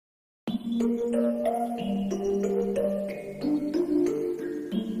I've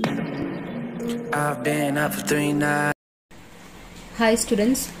been up for 3 nights. Hi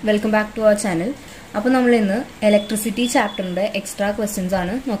students, welcome back to our channel. അപ്പോൾ നമ്മൾ ഇന്ന് electricity ചാപ്റ്ററിന്റെ extra questions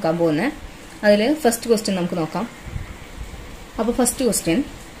ആണ് നോക്കാൻ പോകുന്നത്. അതിൽ ഫസ്റ്റ് ക്വസ്റ്റ്യൻ നമുക്ക് നോക്കാം. അപ്പോൾ first question,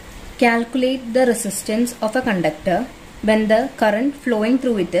 calculate the resistance of A conductor when the current flowing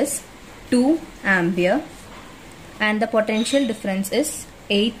through it is 2 ampere and the potential difference is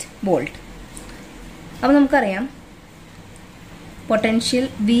 8 volt. അപ്പോൾ നമുക്കറിയാം potential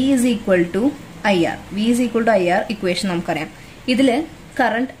V is equal to IR. V is equal to IR equation നമുക്കറിയാം. ഇതിൽ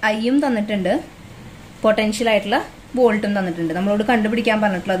current ഐയും തന്നിട്ടുണ്ട്, potential ആയിട്ടുള്ള വോൾട്ടും തന്നിട്ടുണ്ട്. നമ്മളോട് കണ്ടുപിടിക്കാൻ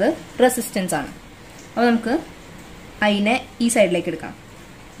പറഞ്ഞിട്ടുള്ളത് റെസിസ്റ്റൻസ് ആണ്. അപ്പോൾ നമുക്ക് ഐനെ ഈ സൈഡിലേക്ക് എടുക്കാം.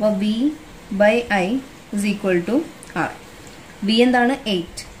 അപ്പോൾ V by I is equal to R. V എന്താണ്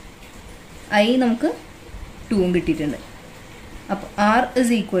 8, I നമുക്ക് 2 കിട്ടിയിട്ടുണ്ട്. അപ്പോൾ R is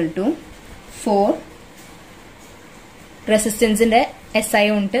equal to 4. റെസിസ്റ്റൻസിന്റെ SI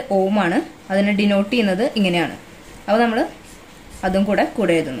യൂണിറ്റ് ഓം ആണ്, അതിനെ ഡിനോട്ട് ചെയ്യുന്നത് ഇങ്ങനെയാണ്. അപ്പോൾ നമ്മൾ അതും കൂടെ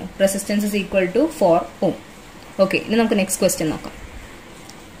എഴുതുന്നു. Resistance is equal to 4 Om. Okay, ഇനി നമുക്ക് നെക്സ്റ്റ് ക്വസ്റ്റ്യൻ നോക്കാം.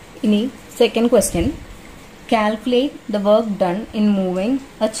 ഇനി second question, calculate the work done in moving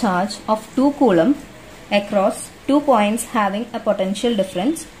A charge of 2 coulomb across 2 points having A potential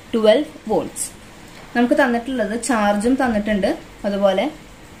difference 12 volts. നമുക്ക് തന്നിട്ടുള്ളത് ചാർജും തന്നിട്ടുണ്ട്, അതുപോലെ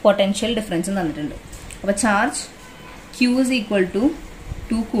പൊട്ടൻഷ്യൽ ഡിഫറൻസും തന്നിട്ടുണ്ട്. അപ്പോൾ charge Q is equal to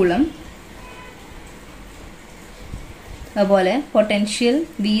 2 coulomb, അതുപോലെ potential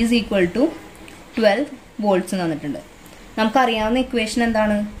V is equal to 12 volts തന്നിട്ടുണ്ട്. നമുക്കറിയാവുന്ന ഇക്വേഷൻ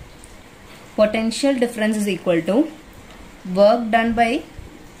എന്താണ്? Potential difference is equal to work done by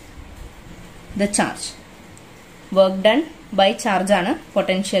the charge. Work done by charge ആണ്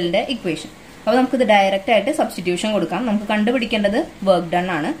പൊട്ടൻഷ്യലിന്റെ ഇക്വേഷൻ. അപ്പോൾ നമുക്കിത് ഡയറക്റ്റ് ആയിട്ട് സബ്സ്റ്റിറ്റ്യൂഷൻ കൊടുക്കാം. നമുക്ക് കണ്ടുപിടിക്കേണ്ടത് വർക്ക് ഡൺ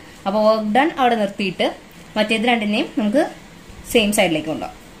ആണ്. അപ്പോൾ വർക്ക് ഡൺ അവിടെ നിർത്തിയിട്ട് മറ്റേത് രണ്ടിനെയും നമുക്ക് സെയിം സൈഡിലേക്ക്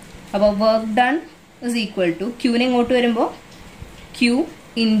കൊണ്ടുപോകാം. അപ്പോൾ work done is equal to ക്യൂനെ ഇങ്ങോട്ട് വരുമ്പോൾ Q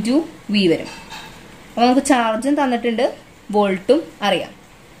ഇൻറ്റു V വരും. അപ്പോൾ നമുക്ക് ചാർജും തന്നിട്ടുണ്ട്, വോൾട്ടും അറിയാം.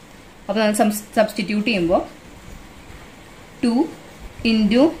 അപ്പോൾ നമ്മൾ സബ്സ്റ്റിറ്റ്യൂട്ട് ചെയ്യുമ്പോൾ 2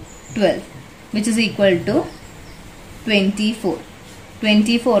 into 12 which is equal to 24.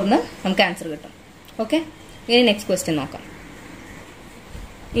 24ന് നമുക്ക് ആൻസർ കിട്ടും. ഓക്കെ, ഇനി നെക്സ്റ്റ് ക്വസ്റ്റ്യൻ നോക്കാം.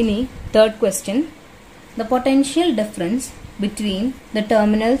 ഇനി third question, the potential difference between the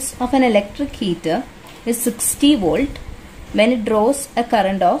terminals of an electric heater is 60 volt when it draws a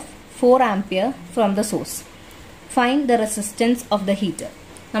current of 4 ampere from the source. Find the resistance of the heater.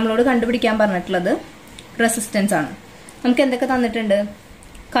 നമ്മളോട് കണ്ടുപിടിക്കാൻ പറഞ്ഞിട്ടുള്ളത് resistance ആണ്. നമുക്ക് എന്തൊക്കെ തന്നിട്ടുണ്ട്?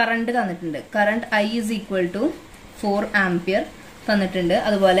 Current തന്നിട്ടുണ്ട്. Current I is equal to 4 ampere തന്നിട്ടുണ്ട്.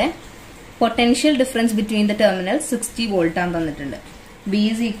 അതുപോലെ potential difference between the terminal 60 volt ആണ് തന്നിട്ടുണ്ട്. V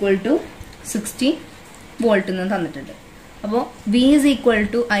is equal to 60 volt എന്ന് തന്നിട്ടുണ്ട്. അപ്പോൾ V is equal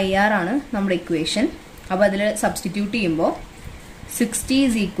to IR ആണ് നമ്മുടെ ഇക്വേഷൻ. അപ്പോൾ അതിൽ സബ്സ്റ്റിറ്റ്യൂട്ട് ചെയ്യുമ്പോൾ 60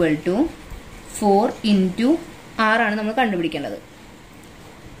 is equal to 4 into R ആണ് നമ്മൾ കണ്ടുപിടിക്കേണ്ടത്.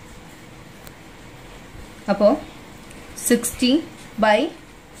 അപ്പോൾ 60 by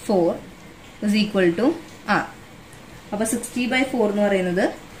 4 is equal to R. അപ്പോൾ 60 by 4 എന്ന് പറയുന്നത്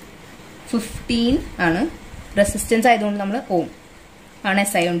 15 ആണ്. റെസിസ്റ്റൻസ് ആയതുകൊണ്ട് നമ്മൾ ഓം ആണ്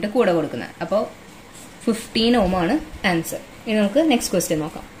SI യൂണിറ്റ് കൂടെ കൊടുക്കുന്നത്. അപ്പോൾ 15 ഓം ആണ് ആൻസർ. ഇനി നമുക്ക് നെക്സ്റ്റ് ക്വസ്റ്റ്യൻ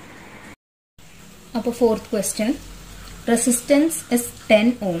നോക്കാം. അപ്പോൾ fourth question, resistance is 10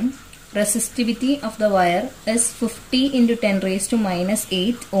 Om, resistivity of the wire is 50 into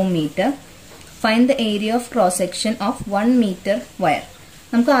 10⁻⁻8 Om metre. Find the area of cross section of 1 metre wire.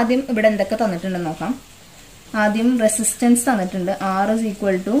 നമുക്ക് ആദ്യം ഇവിടെ എന്തൊക്കെ തന്നിട്ടുണ്ടെന്ന് നോക്കാം. ആദ്യം റെസിസ്റ്റൻസ് തന്നിട്ടുണ്ട്. R is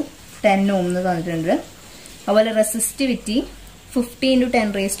equal to 10 ഓം എന്ന് തന്നിട്ടുണ്ട്. അതുപോലെ റെസിസ്റ്റിവിറ്റി 50 into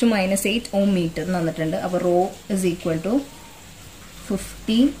 10⁻⁻8 ഓം മീറ്റർ തന്നിട്ടുണ്ട്. അപ്പോൾ rho is equal to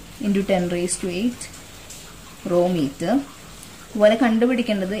 50 into 10⁻8 raw metre. അതുപോലെ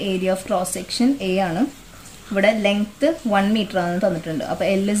കണ്ടുപിടിക്കേണ്ടത് area of cross section A ആണ്. ഇവിടെ ലെങ്ത് 1 മീറ്റർ ആണെന്ന് തന്നിട്ടുണ്ട്. അപ്പോൾ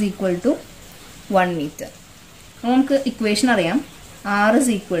L is equal to 1 metre. അപ്പോൾ നമുക്ക് ഇക്വേഷൻ അറിയാം. R is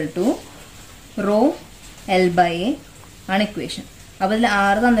equal to raw L by A ആണ് ഇക്വേഷൻ. അപ്പോൾ ഇതിൽ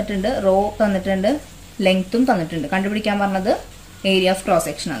R തന്നിട്ടുണ്ട്, റോ തന്നിട്ടുണ്ട്, ലെങ്ത്തും തന്നിട്ടുണ്ട്. കണ്ടുപിടിക്കാൻ പറഞ്ഞത് ഏരിയ ഓഫ് ക്രോസ്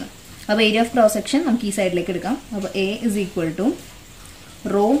സെക്ഷൻ ആണ്. അപ്പോൾ ഏരിയ ഓഫ് ക്രോസ് സെക്ഷൻ നമുക്ക് ഈ സൈഡിലേക്ക് എടുക്കാം. അപ്പോൾ A is equal to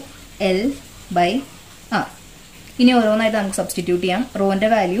raw L by R. ഇനി ഓരോന്നായിട്ട് നമുക്ക് സബ്സ്റ്റിറ്റ്യൂട്ട് ചെയ്യാം. റോന്റെ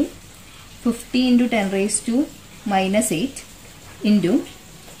value 50 into 10⁻⁻8 into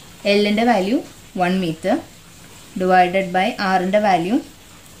Lന്റെ value 1 metre divided by Rന്റെ value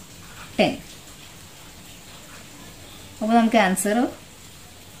 10. അപ്പോൾ നമുക്ക് ആൻസർ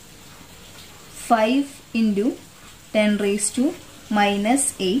 5 into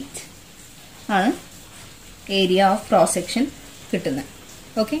 10⁻⁻8 ആണ് ഏരിയ ഓഫ് ക്രോസ് സെക്ഷൻ കിട്ടുന്നത്.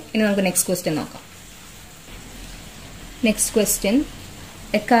 ഓക്കെ, ഇനി നമുക്ക് നെക്സ്റ്റ് ക്വസ്റ്റ്യൻ നോക്കാം. Next question,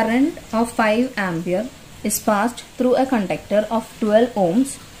 A current of 5 ampere is passed through a conductor of 12 ohms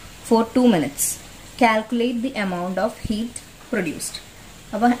for 2 minutes. Calculate the amount of heat produced.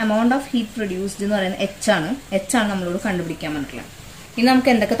 അപ്പോൾ amount of heat produced എന്ന് പറയുന്നത് H ആണ്. H ആണ് നമ്മളോട് കണ്ടുപിടിക്കാൻ പറഞ്ഞിട്ടുള്ളത്. ഇനി നമുക്ക്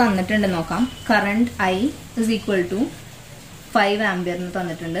എന്തൊക്കെ തന്നിട്ടുണ്ടെന്ന് നോക്കാം. Current I is equal to 5 ampere എന്ന്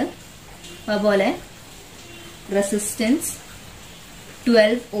തന്നിട്ടുണ്ട്. അതുപോലെ റെസിസ്റ്റൻസ്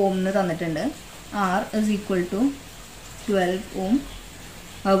 12 ഓം എന്ന് തന്നിട്ടുണ്ട്. R is equal to 12 ഓം.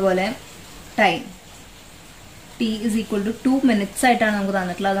 അതുപോലെ time T is equal to 2 minutes ആയിട്ടാണ് നമുക്ക്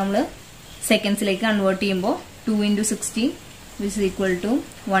തന്നിട്ടുള്ളത്. അത് നമ്മൾ സെക്കൻഡ്സിലേക്ക് കൺവേർട്ട് ചെയ്യുമ്പോൾ 2 into 60 which is equal to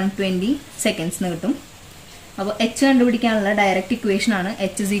 120 seconds എന്ന് കിട്ടും. അപ്പോൾ H കണ്ടുപിടിക്കാനുള്ള ഡയറക്റ്റ് ഇക്വേഷൻ ആണ്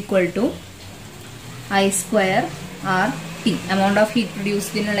H is equal to I square R T. amount of heat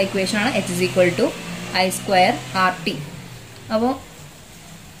produced എന്നുള്ള ഇക്വേഷൻ ആണ് H is equal to I square R T. അപ്പോൾ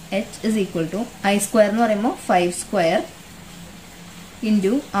H is equal to I square എന്ന് പറയുമ്പോൾ 5 square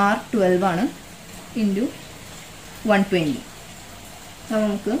into R 12 ആണ് into 120. അപ്പോൾ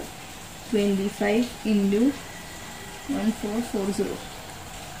നമുക്ക് 25 into 1440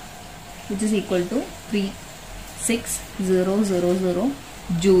 which is equal to 36000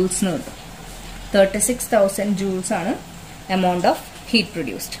 joules എന്ന് കിട്ടും. 36,000 joules ആണ് amount of heat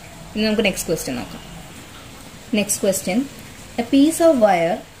produced. ഇനി നമുക്ക് നെക്സ്റ്റ് ക്വസ്റ്റ്യൻ നോക്കാം. Next question, a piece of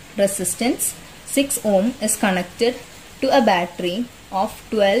wire resistance 6 ohm is connected to a battery of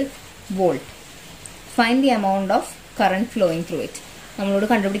 12 volt. Find the amount of current flowing through it. നമ്മളോട്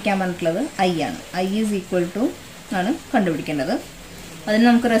കണ്ടുപിടിക്കാൻ പറഞ്ഞിട്ടുള്ളത് I ആണ്. I is equal to ആണ് കണ്ടുപിടിക്കേണ്ടത്. അതിന്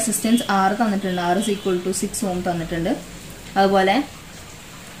നമുക്ക് റെസിസ്റ്റൻസ് R തന്നിട്ടുണ്ട്. R is equal to 6 ohm തന്നിട്ടുണ്ട്. അതുപോലെ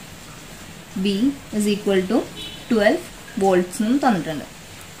B is equal to 12 volts എന്നും തന്നിട്ടുണ്ട്.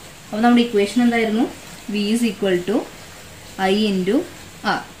 അപ്പോൾ നമ്മുടെ ഇക്വേഷൻ എന്തായിരുന്നു? V is equal to I into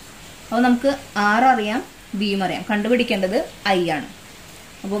R. അപ്പോൾ നമുക്ക് R അറിയാം, B യും അറിയാം. കണ്ടുപിടിക്കേണ്ടത് I ആണ്.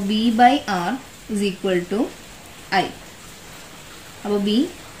 അപ്പോൾ B by R is equal to I. അപ്പോൾ B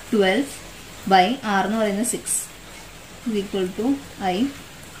 12 by R എന്ന് പറയുന്നത് 6 is equal to I.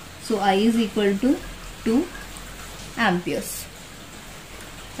 So I is equal to 2 amperes.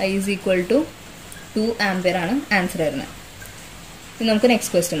 I is equal to 2 ampere ആണ് ആൻസർ വരുന്നത്. ഇനി നമുക്ക്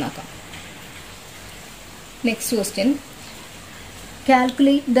നെക്സ്റ്റ് ക്വസ്റ്റ്യൻ നോക്കാം. Next question,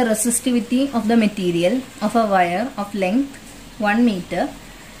 calculate the resistivity of the material of a wire of length 1 meter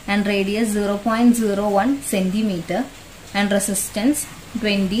and radius 0.01 centimeter and resistance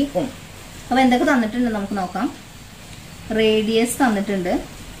 20 ohm. അപ്പോൾ എന്തൊക്കെ തന്നിട്ടുണ്ട് നമുക്ക് നോക്കാം. റേഡിയസ് തന്നിട്ടുണ്ട്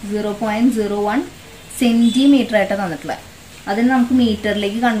 0.01 സെന്റിമീറ്റർ ആയിട്ട് തന്നിട്ടുള്ളത്. അതിന് നമുക്ക്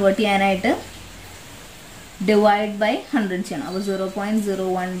മീറ്ററിലേക്ക് കൺവേർട്ട് ചെയ്യാനായിട്ട് ഡിവൈഡ് ബൈ 100 ചെയ്യണം. അപ്പോൾ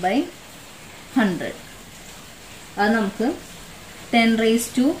 0.01 by 100 അത് നമുക്ക്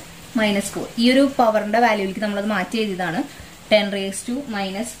 10⁻⁻⁴. ഈ ഒരു പവറിന്റെ വാല്യൂവിലേക്ക് നമ്മളത് മാറ്റി എഴുതിയതാണ്.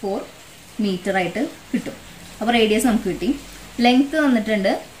 10⁻⁻⁴ മീറ്റർ ആയിട്ട് കിട്ടും. അപ്പോൾ റേഡിയസ് നമുക്ക് കിട്ടി. ലെങ്ത്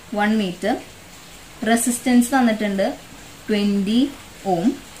തന്നിട്ടുണ്ട് 1 മീറ്റർ. റെസിസ്റ്റൻസ് തന്നിട്ടുണ്ട് 20 ഓം.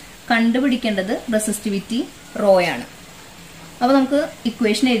 കണ്ടുപിടിക്കേണ്ടത് റെസിസ്റ്റിവിറ്റി റോ ആണ്. അപ്പോൾ നമുക്ക്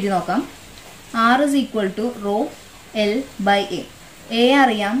ഇക്വേഷൻ എഴുതി നോക്കാം. R is equal to rho L by A. L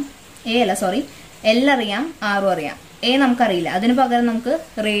അറിയാം, R അറിയാം, A നമുക്കറിയില്ല. അതിന് പകരം നമുക്ക്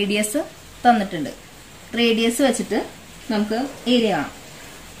റേഡിയസ് തന്നിട്ടുണ്ട്. റേഡിയസ് വെച്ചിട്ട് നമുക്ക് ഏരിയ കാണാം.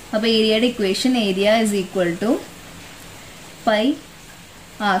 അപ്പോൾ ഏരിയയുടെ equation area is equal to pi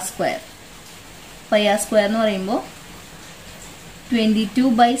R square. Pi R square എന്ന് പറയുമ്പോൾ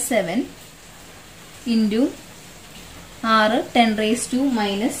 22/7 ഇൻറ്റു R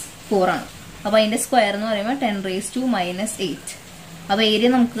 10⁻⁻⁴ ആണ്. അപ്പോൾ അതിൻ്റെ സ്ക്വയർ എന്ന് പറയുമ്പോൾ 10⁻⁻8. അപ്പോൾ ഏരിയ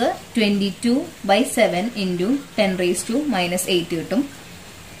നമുക്ക് 22/7 ഇൻറ്റു 10⁻⁻8 കിട്ടും.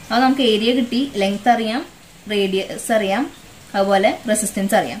 അപ്പോൾ നമുക്ക് ഏരിയ കിട്ടി. ലെങ്ത് അറിയാം, റേഡിയസ് അറിയാം, അതുപോലെ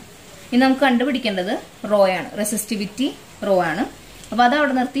റെസിസ്റ്റൻസ് അറിയാം. ഇനി നമുക്ക് കണ്ടുപിടിക്കേണ്ടത് റോ ആണ്, റെസിസ്റ്റിവിറ്റി റോ ആണ്. അപ്പോൾ അത്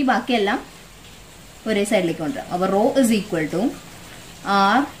അവിടെ നിർത്തി ബാക്കിയെല്ലാം ഒരേ സൈഡിലേക്ക് കൊണ്ടുവരാം. അപ്പോൾ rho is equal to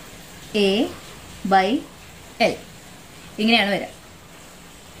RA/L ഇങ്ങനെയാണ് വരിക.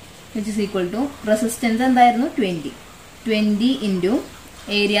 Which is equal to resistance എന്തായിരുന്നു? 20 ഇൻറ്റു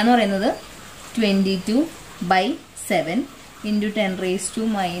ഏരിയ എന്ന് പറയുന്നത് 22/7 ഇൻറ്റു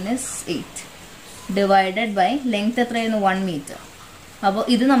 10⁻⁻8 ഡിവൈഡഡ് ബൈ ലെങ്ത് എത്രയായിരുന്നു? 1 മീറ്റർ. അപ്പോൾ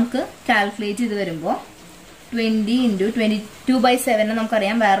ഇത് നമുക്ക് കാൽക്കുലേറ്റ് ചെയ്ത് വരുമ്പോൾ 20 ഇൻറ്റു 22/7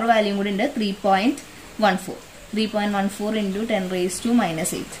 നമുക്കറിയാം, വേറൊരു വാല്യൂ കൂടി ഉണ്ട് 3.14 ഇൻറ്റു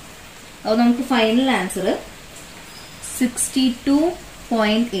 10⁻⁻8. അപ്പോൾ നമുക്ക് final answer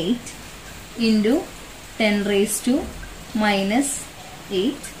 62.8 into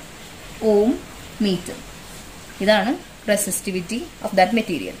 10⁻⁻8 ohm meter. ഇതാണ് resistivity of that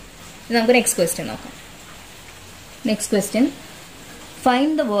material. ഇനി നമുക്ക് next question നോക്കാം. Next question.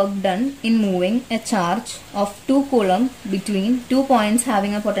 Find the work done in moving a charge of 2 coulomb between 2 points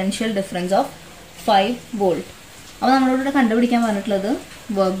having a potential difference of 5 volt. അപ്പോൾ നമ്മളോട് കണ്ടുപിടിക്കാൻ പറഞ്ഞിട്ടുള്ളത്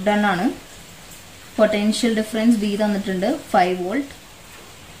work done ആണ്. Potential difference V തന്നിട്ടുണ്ട് 5 volt.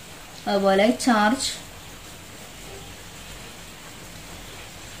 അതുപോലെ ചാർജ്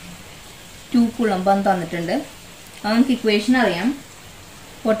 2 coulomb തന്നിട്ടുണ്ട്. അപ്പോൾ നമുക്ക് ഇക്വേഷൻ അറിയാം.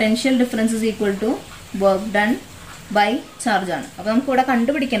 Potential difference is equal to work done by charge ആണ്. അപ്പോൾ നമുക്ക് ഇവിടെ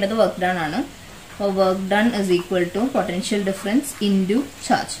കണ്ടുപിടിക്കേണ്ടത് വർക്ക് ഡൺ ആണ്. അപ്പോൾ work done is equal to potential difference into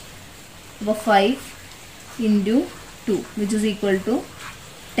charge. അപ്പോൾ 5 into 2 which is equal to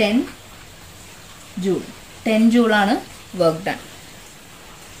 10 joule. 10 joule ആണ് work done.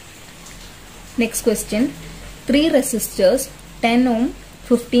 Next question. 3 resistors 10 ohm,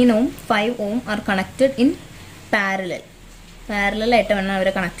 15 ohm, 5 ohm are connected in parallel. Parallel ആയിട്ടാണ്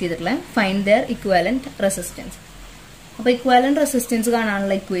അവരെ connect ചെയ്തിട്ടുള്ളത്. Find their equivalent resistance. അപ്പോൾ equivalent resistance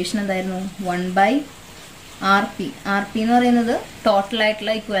കാണാനുള്ള equation എന്തായിരുന്നു? 1/RP. RP എന്ന് പറയുന്നത് ടോട്ടൽ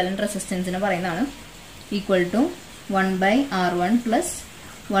ആയിട്ടുള്ള equivalent റെസിസ്റ്റൻസിന് പറയുന്നതാണ്. Equal to 1/R1 plus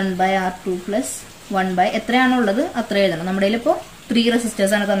 1/R2 plus 1 എത്രയാണുള്ളത് അത്ര എഴുതണം. നമ്മുടെ കയ്യിൽ ഇപ്പോൾ 3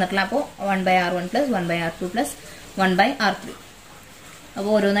 റെസിസ്റ്റേഴ്സ് ആണ് തന്നിട്ടുള്ളത്. അപ്പോൾ 1/R1 plus 1/R2 plus 1/R3.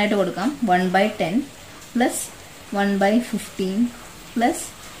 അപ്പോൾ ഓരോന്നായിട്ട് കൊടുക്കാം. 1/10 പ്ലസ് 1/15 പ്ലസ്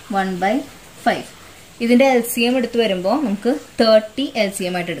 1/5. ഇതിന്റെ LCM എടുത്തു വരുമ്പോൾ നമുക്ക് 30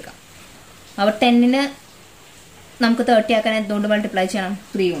 LCM ആയിട്ട് എടുക്കാം. അപ്പോൾ 10ന് നമുക്ക് 30 ആക്കാൻ എന്തുകൊണ്ട് മൾട്ടിപ്ലൈ ചെയ്യണം?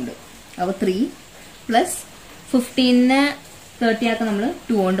 3 കൊണ്ട്. അപ്പോൾ 3 പ്ലസ് 15നെ 30 ആക്കാൻ നമ്മൾ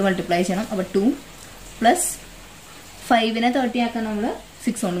 2 കൊണ്ട് മൾട്ടിപ്ലൈ ചെയ്യണം. അപ്പോൾ 2 പ്ലസ് 5നെ 30 ആക്കാൻ നമ്മൾ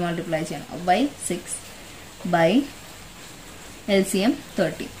 6 കൊണ്ട് മൾട്ടിപ്ലൈ ചെയ്യണം. By 6 by LCM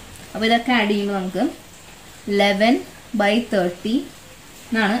 30. അപ്പോൾ ഇതൊക്കെ ആഡ് ചെയ്യുമ്പോൾ നമുക്ക് 11/30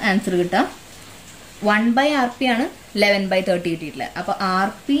 എന്നാണ് ആൻസർ കിട്ടുക. 1/RP ആണ് 11/30 കിട്ടിയിട്ടുള്ളത്. അപ്പോൾ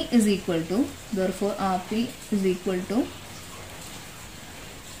RP is equal to, therefore RP is equal to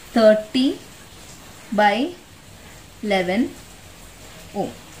 30/11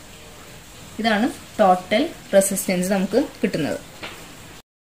 ohm. ഇതാണ് ടോട്ടൽ റെസിസ്റ്റൻസ് നമുക്ക് കിട്ടുന്നത്.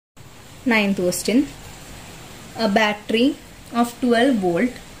 9th question. A battery of 12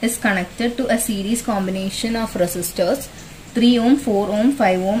 volt is connected to a series combination of resistors 3 ohm, 4 ohm,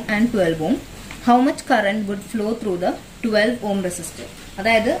 5 ohm and 12 ohm. How much current would flow through the 12 ohm resistor?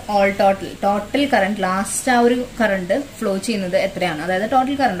 അതായത് total current last ആ ഒരു current flow ചെയ്യുന്നത് എത്രയാണ്? അതായത്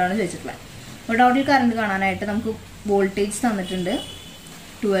total current ആണ് ചോദിച്ചിട്ടുള്ളത്. അപ്പോൾ total current കാണാനായിട്ട് നമുക്ക് വോൾട്ടേജ് തന്നിട്ടുണ്ട്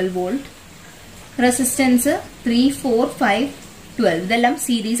 12 വോൾട്ട്. റെസിസ്റ്റൻസ് 3, 4, 5, 12 ഇതെല്ലാം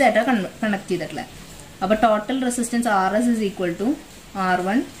സീരീസ് ആയിട്ടാണ് കണക്ട് ചെയ്തിട്ടുള്ളത്. അപ്പോൾ total resistance RS is equal to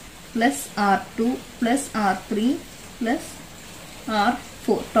R1 plus R2 plus R3 plus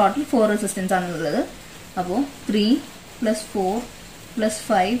R4. Total 4 resistance ആണുള്ളത്. അപ്പോൾ 3 പ്ലസ് 4 പ്ലസ്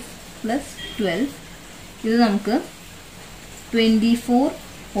 5 പ്ലസ് 12 ഇത് നമുക്ക് 24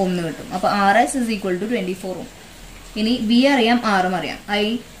 ഓം എന്ന് കിട്ടും. അപ്പോൾ RS ഇസ് ഈക്വൽ ടു 24 ഓം. ഇനി V അറിയാം, Rഉം അറിയാം. I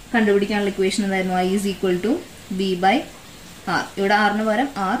കണ്ടുപിടിക്കാനുള്ള ഇക്വേഷൻ എന്തായിരുന്നു? I is equal to V/R. ഇവിടെ R ന് പകരം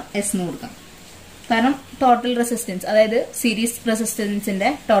RS എന്ന് കൊടുക്കാം. കാരണം ടോട്ടൽ റെസിസ്റ്റൻസ് അതായത് സീരീസ് റെസിസ്റ്റൻസിന്റെ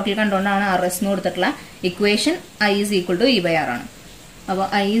ടോട്ടൽ കണ്ടുകൊണ്ടാണ് RS എന്ന് കൊടുത്തിട്ടുള്ള equation. I is equal to V/R ആണ്. അപ്പോൾ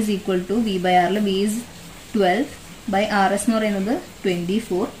I is equal to V/R. V is 12 by RS എന്ന് പറയുന്നത്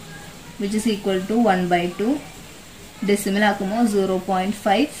 24 which is equal to 1/2. Decimal ആക്കുമ്പോൾ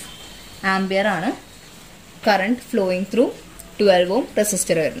 0.5 ആംപിയർ ആണ് current flowing through 12 ohm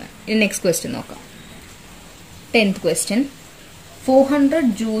resistor വരുന്നത്. ഇനി നെക്സ്റ്റ് ക്വസ്റ്റ്യൻ നോക്കാം. 10th question. 400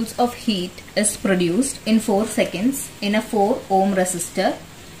 joules of heat is produced in 4 seconds in a 4 ohm resistor.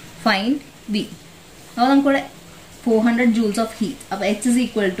 Find V. അപ്പോൾ നമുക്കിവിടെ 400 joules of heat. അപ്പോൾ H is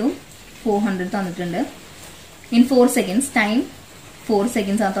equal to 400 തന്നിട്ടുണ്ട്. In 4 seconds, time 4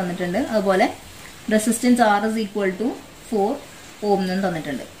 seconds ആണ് തന്നിട്ടുണ്ട്. അതുപോലെ resistance R is equal to 4 ohm എന്ന്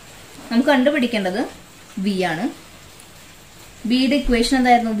തന്നിട്ടുണ്ട്. നമുക്ക് കണ്ടുപിടിക്കേണ്ടത് V ആണ്. Vയുടെ ഇക്വേഷൻ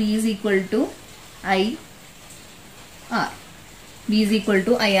എന്തായിരുന്നു? V is equal to IR. V is equal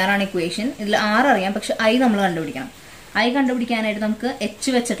to IR ആണ് ഇക്വേഷൻ. ഇതിൽ R അറിയാം, പക്ഷെ I നമ്മൾ കണ്ടുപിടിക്കണം. I കണ്ടുപിടിക്കാനായിട്ട് നമുക്ക് H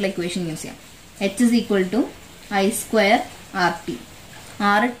വെച്ചിട്ടുള്ള ഇക്വേഷൻ യൂസ് ചെയ്യാം. H is equal to I² RT.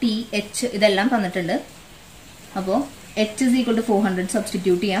 R, T, H ഇതെല്ലാം തന്നിട്ടുണ്ട്. അപ്പോൾ H is equal to 400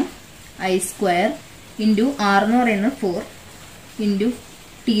 substitute ചെയ്യാം. I² ഇൻറ്റു R എന്ന് പറയുന്നത് 4 ഇൻറ്റു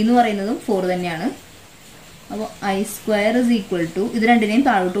T എന്ന് പറയുന്നതും 4 തന്നെയാണ്. അപ്പോൾ I² is equal to ഇത് രണ്ടിനെയും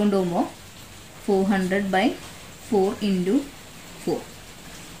താഴോട്ട് കൊണ്ടുപോകുമ്പോൾ 400/4 ഇൻറ്റു 4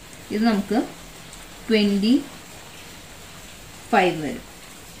 ഇത് നമുക്ക് 25 വരും.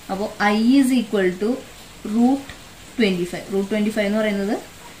 അപ്പോൾ I ഈസ് ഈക്വൽ ടു √25. √25 എന്ന് പറയുന്നത്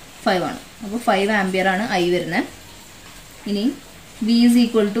 5 ആണ്. അപ്പോൾ 5 ആംപിയർ ആണ് I വരുന്നത്. ഇനി V is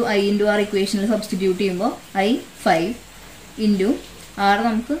equal to I into R ഇക്വേഷനിൽ സബ്സ്റ്റിറ്റ്യൂട്ട് ചെയ്യുമ്പോൾ I 5 ഇൻറ്റു R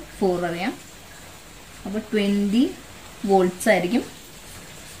നമുക്ക് 4 അറിയാം. അപ്പോൾ 20 വോൾട്ട്സ് ആയിരിക്കും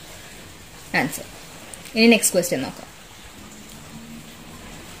ആൻസർ. ഇനി നെക്സ്റ്റ് ക്വസ്റ്റ്യൻ നോക്കാം.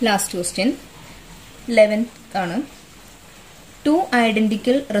 ലാസ്റ്റ് ക്വസ്റ്റ്യൻ 11th ആണ്. 2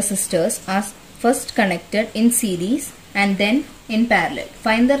 identical resistors are first connected in series and then in parallel.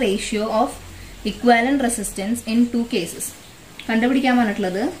 Find the ratio of equivalent resistance in 2 cases. കണ്ടുപിടിക്കാൻ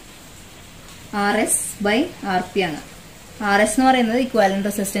പറഞ്ഞിട്ടുള്ളത് RS by RP ആണ്. RS എന്ന് പറയുന്നത് equivalent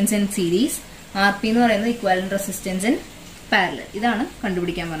resistance in series, RP എന്ന് പറയുന്നത് equivalent resistance in parallel. ഇതാണ്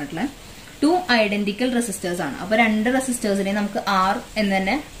കണ്ടുപിടിക്കാൻ പറഞ്ഞിട്ടുള്ളത്. 2 ഐഡന്റിക്കൽ റെസിസ്റ്റേഴ്സ് ആണ്. അപ്പോൾ 2 റെസിസ്റ്റേഴ്സിനെ നമുക്ക് R എന്ന്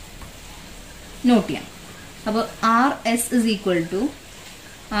തന്നെ നോട്ട് ചെയ്യാം. അപ്പോൾ RS is equal to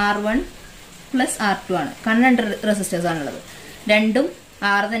R1 plus R2 ആണ്. കാരണം 2 റെസിസ്റ്റേഴ്സ് ആണുള്ളത്. രണ്ടും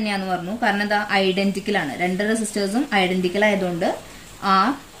R തന്നെയാണെന്ന് പറഞ്ഞു. കാരണം എന്താ, ഐഡന്റിക്കൽ ആണ്. 2 റെസിസ്റ്റേഴ്സും ഐഡന്റിക്കൽ ആയതുകൊണ്ട് R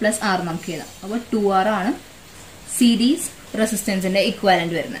പ്ലസ് R നമുക്ക് എഴുതാം. അപ്പോൾ 2R ആണ് സീരീസ് റെസിസ്റ്റൻസിന്റെ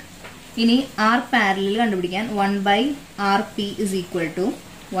ഇക്വാലന്റ് വരുന്നത്. ഇനി R പാരലൽ കണ്ടുപിടിക്കാൻ 1/RP is equal to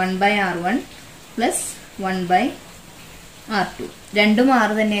 1/R1 plus 1/R2. രണ്ടും R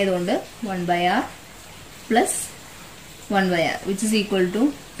തന്നെ ആയതുകൊണ്ട് 1/R plus 1/R which is equal to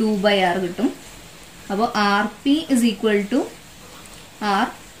 2/R കിട്ടും. അപ്പോൾ RP is equal to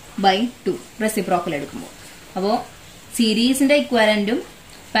R/2 reciprocal എടുക്കുമ്പോൾ. അപ്പോൾ സീരീസിന്റെ ഇക്വാലന്റും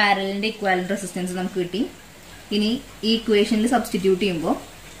പാരലിന്റെ ഇക്വാലന്റ് റെസിസ്റ്റൻസ് നമുക്ക് കിട്ടി. ഇനി ഈ ഇക്വേഷനിൽ സബ്സ്റ്റിറ്റ്യൂട്ട് ചെയ്യുമ്പോൾ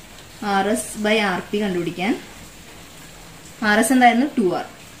RS/RP കണ്ടുപിടിക്കാൻ RS എന്തായിരുന്നു 2R,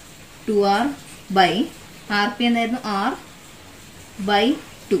 2R ബൈ RP എന്തായിരുന്നു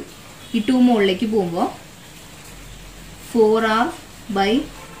R/2. ഈ 2 മുകളിലേക്ക് പോകുമ്പോൾ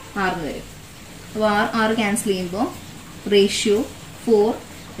 4R/R വരും. അപ്പോൾ R ക്യാൻസൽ ചെയ്യുമ്പോൾ റേഷ്യോ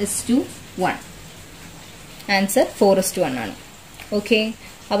 4:1. ആൻസർ 4:1 ആണ്. ഓക്കെ,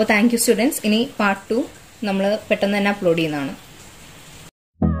 അപ്പോൾ താങ്ക് യു സ്റ്റുഡൻസ്. ഇനി പാർട്ട് 2 നമ്മൾ പെട്ടെന്ന് തന്നെ അപ്ലോഡ് ചെയ്യുന്നതാണ്.